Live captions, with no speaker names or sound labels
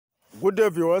Good day,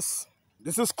 viewers.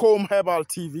 This is Comb Herbal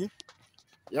TV.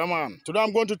 Yeah, man. Today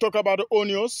I'm going to talk about the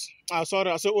onions.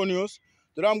 Sorry, I said onions.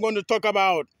 Today I'm going to talk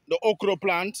about the okra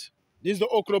plant. This is the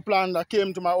okra plant that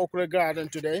came to my okra garden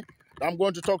today. I'm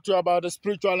going to talk to you about the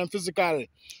spiritual and physical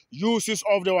uses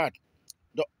of the what?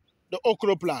 The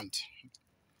okra plant.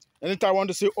 Anytime I want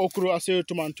to say okra, I say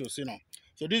tomatoes,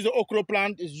 So this is the okra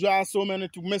plant. It's just so many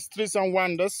mysteries and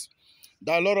wonders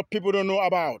that a lot of people don't know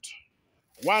about.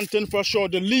 One thing for sure,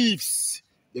 the leaves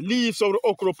of the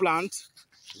okra plant,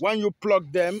 when you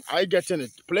pluck them, I get in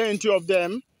it. Plenty of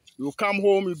them. You come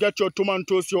home, you get your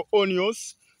tomatoes, your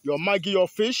onions, your Maggi, your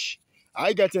fish.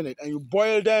 I get in it. And you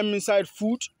boil them inside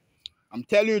food. I'm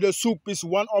telling you, the soup is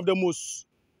one of the most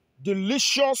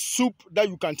delicious soup that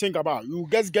you can think about. You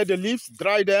just get the leaves,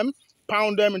 dry them,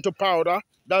 pound them into powder.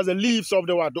 That's the leaves of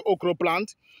the okra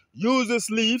plant. Use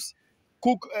these leaves,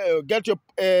 cook, get your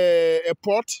a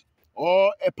pot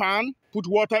or a pan, put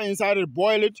water inside it,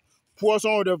 boil it, pour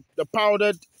some of the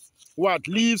powdered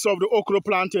leaves of the okra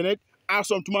plant in it, add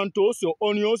some tomatoes, your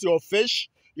onions, your fish,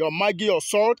 your Maggi, your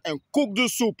salt, and cook the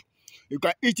soup. You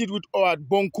can eat it with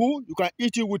bonku, you can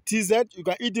eat it with TZ, you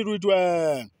can eat it with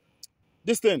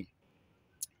this thing,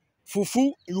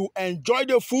 fufu. You enjoy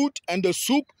the food and the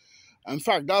soup. In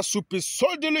fact, that soup is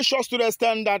so delicious to the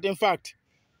extent that, in fact,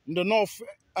 in the north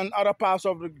and other parts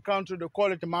of the country, they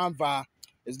call it manva.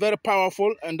 It's very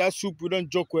powerful, and that soup, we don't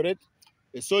joke with it.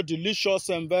 It's so delicious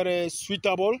and very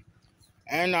sweetable,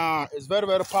 and it's very,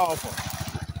 very powerful.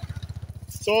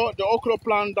 So the okra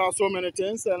plant does so many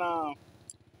things, and I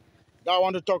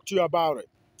want to talk to you about it.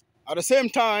 At the same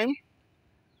time,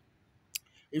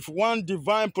 if you want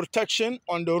divine protection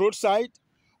on the roadside,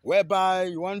 whereby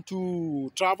you want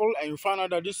to travel and you find out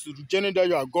that this journey that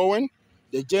you are going,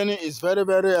 the journey is very,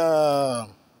 very,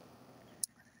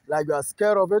 like you are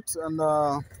scared of it, and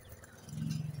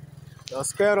you're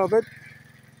scared of it.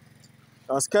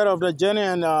 You're scared of the journey,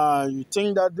 and you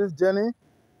think that this journey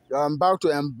you're about to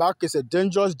embark is a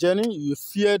dangerous journey. You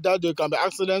fear that there can be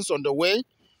accidents on the way.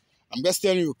 I'm just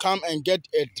telling you, come and get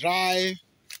a dry,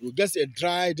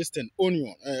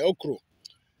 onion, okra.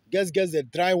 Just get the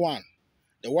dry one.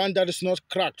 The one that is not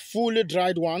cracked, fully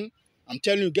dried one. I'm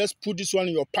telling you, just put this one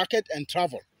in your pocket and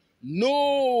travel.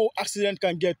 No accident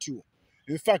can get you.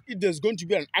 In fact, if there's going to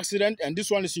be an accident and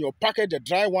this one is in your pocket, the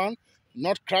dry one,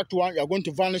 not cracked one, you're going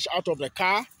to vanish out of the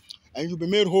car and you'll be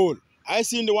made whole. I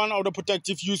seen the one of the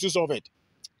protective uses of it.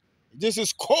 This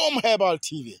is Comb Herbal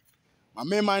TV. My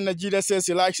main man Nigeria says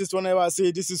he likes it whenever I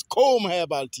say this is Comb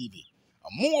Herbal TV.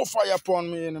 And more fire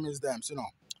upon me, enemies, them,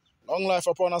 Long life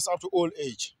upon us up to old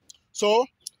age. So,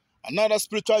 another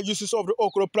spiritual uses of the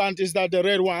okra plant is that the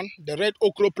red one, the red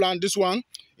okra plant, this one,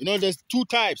 there's two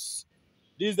types.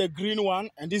 This is the green one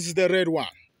and this is the red one.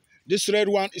 This red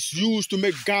one is used to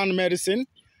make gun medicine.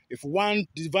 If we want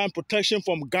divine protection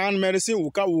from gun medicine,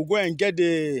 we'll go and get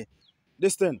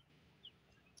this thing.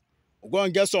 We'll go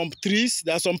and get some trees.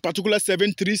 There are some particular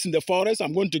 7 trees in the forest.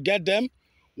 I'm going to get them.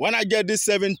 When I get these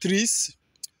 7 trees,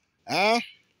 I'm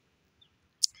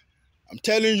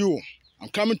telling you, I'm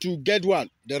coming to get one,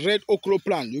 the red okra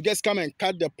plant. You just come and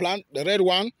cut the plant, the red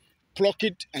one, pluck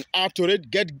it and add to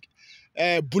it, get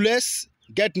bullets,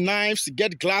 get knives,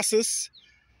 get glasses,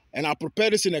 and I'll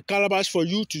prepare this in a calabash for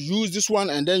you to use this one,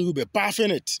 and then you'll be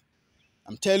bathing it.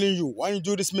 I'm telling you, when you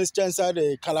do this mixture inside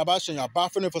the calabash and you're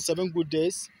bathing it for 7 good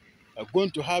days, you're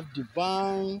going to have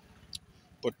divine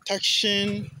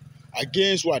protection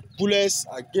against bullets,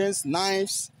 against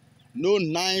knives. No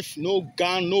knife, no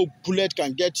gun, no bullet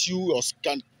can get you or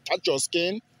can touch your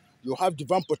skin. You have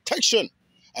divine protection.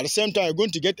 At the same time, you're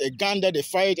going to get a gun that they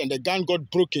fired and the gun got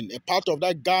broken. A part of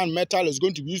that gun metal is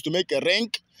going to be used to make a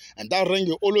ring, and that ring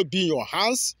will only be in your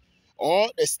hands, or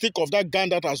a stick of that gun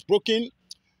that has broken.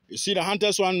 You see the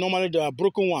hunters one, normally they are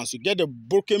broken ones. You get the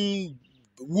broken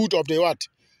wood of the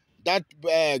that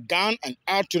gun and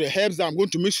add to the herbs that I'm going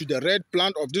to mix with the red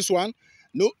plant of this one.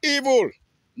 No evil,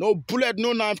 no bullet,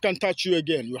 no knife can touch you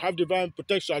again. You have divine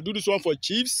protection. I do this one for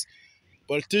chiefs,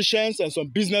 politicians, and some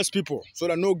business people, so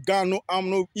that no gun, no arm,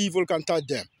 no evil can touch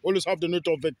them. Always have the note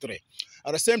of victory.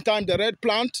 At the same time, the red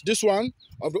plant, this one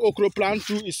of the okra plant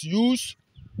too, is used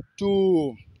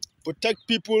to protect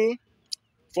people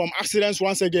from accidents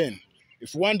once again.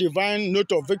 If you want divine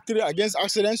note of victory against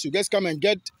accidents, you just come and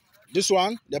get this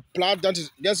one, the plant that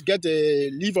is, just get a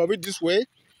leaf of it this way,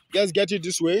 just get it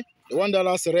this way, the one that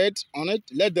has red on it,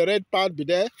 let the red part be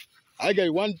there. I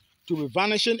get one to be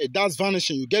vanishing, it does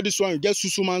vanishing. You get this one, you get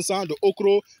susumansa, the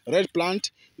okra red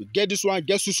plant. You get this one,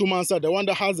 get susumansa, the one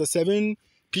that has the 7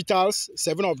 petals,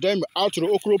 7 of them out to the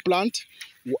okra plant.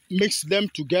 Mix them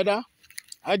together.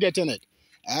 I get in it.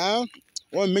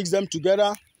 When mix them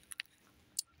together,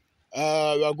 We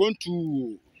are going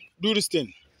to do this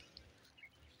thing.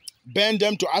 Burn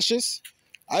them to ashes.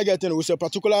 I get it with a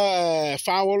particular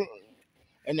fowl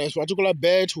and a particular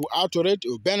bird who alter it,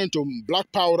 you burn into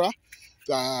black powder.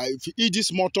 If you eat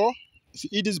this motor, if you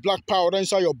eat this black powder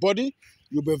inside your body,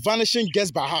 you'll be vanishing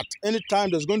guess by heart.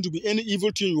 Anytime there's going to be any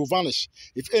evil thing, you'll vanish.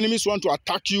 If enemies want to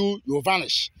attack you, you'll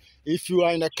vanish. If you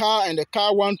are in a car and the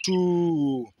car want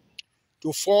to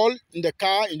fall in the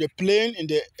car, in the plane, in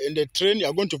the train, you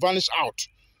are going to vanish out.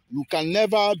 You can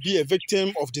never be a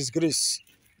victim of disgrace.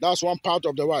 That's one part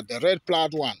of the what? The red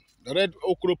plant one. The red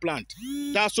okra plant.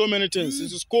 That's so many things.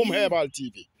 This is Comb Herbal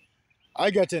TV.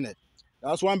 I get in it.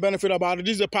 That's one benefit about it.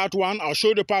 This is the part one. I'll show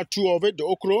you the part two of it, the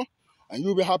okra, and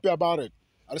you'll be happy about it.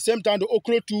 At the same time, the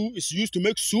okra too is used to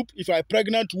make soup. If you're a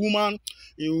pregnant woman,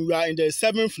 you are in the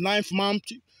 7th, 9th month,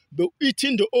 be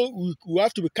eating you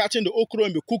have to be catching the okra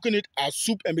and be cooking it as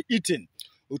soup and be eating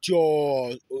with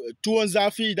your tuwon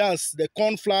zafi, that's the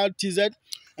corn flour TZ,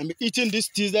 and be eating this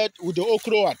TZ with the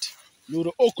okra at.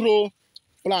 The okra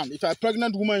plant. If you're a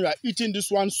pregnant woman, you are eating this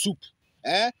one soup.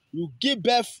 You give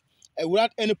birth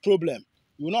without any problem.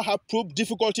 You will not have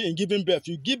difficulty in giving birth.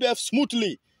 You give birth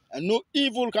smoothly and no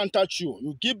evil can touch you.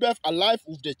 You give birth alive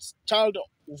with the child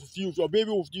with you, with your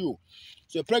baby with you.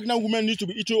 So a pregnant woman needs to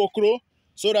be eating okra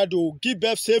so that they will give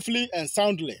birth safely and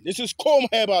soundly. This is Comb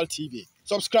Herbal TV.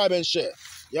 Subscribe and share.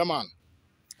 Yeah, man.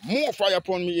 More fire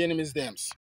upon me, enemies, dams.